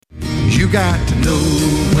got to know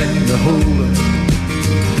when to hold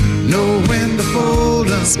 'em, know when to fold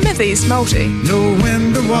 'em, Smithy's Multi. know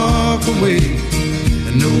when to walk away,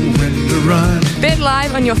 and know when to run. Bet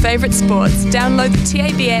live on your favourite sports. Download the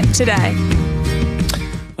TAB app today.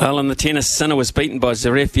 Well, and the tennis Sinner was beaten by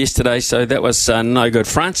Zverev yesterday, so that was no good.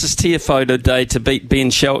 Francis Tiafoe today to beat Ben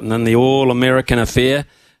Shelton in the All-American affair,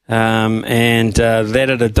 and that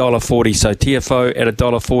at $1.40. So Tiafoe at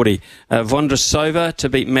 $1.40. Vondrousova to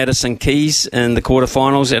beat Madison Keys in the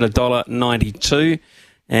quarterfinals at $1.92,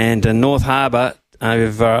 and North Harbour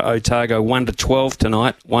over Otago 1-12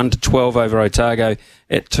 tonight. 1-12 over Otago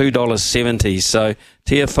at $2.70. So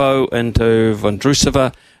Tiafoe into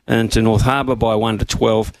Vondrousova into North Harbour by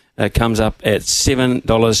 1-12 comes up at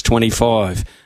 $7.25.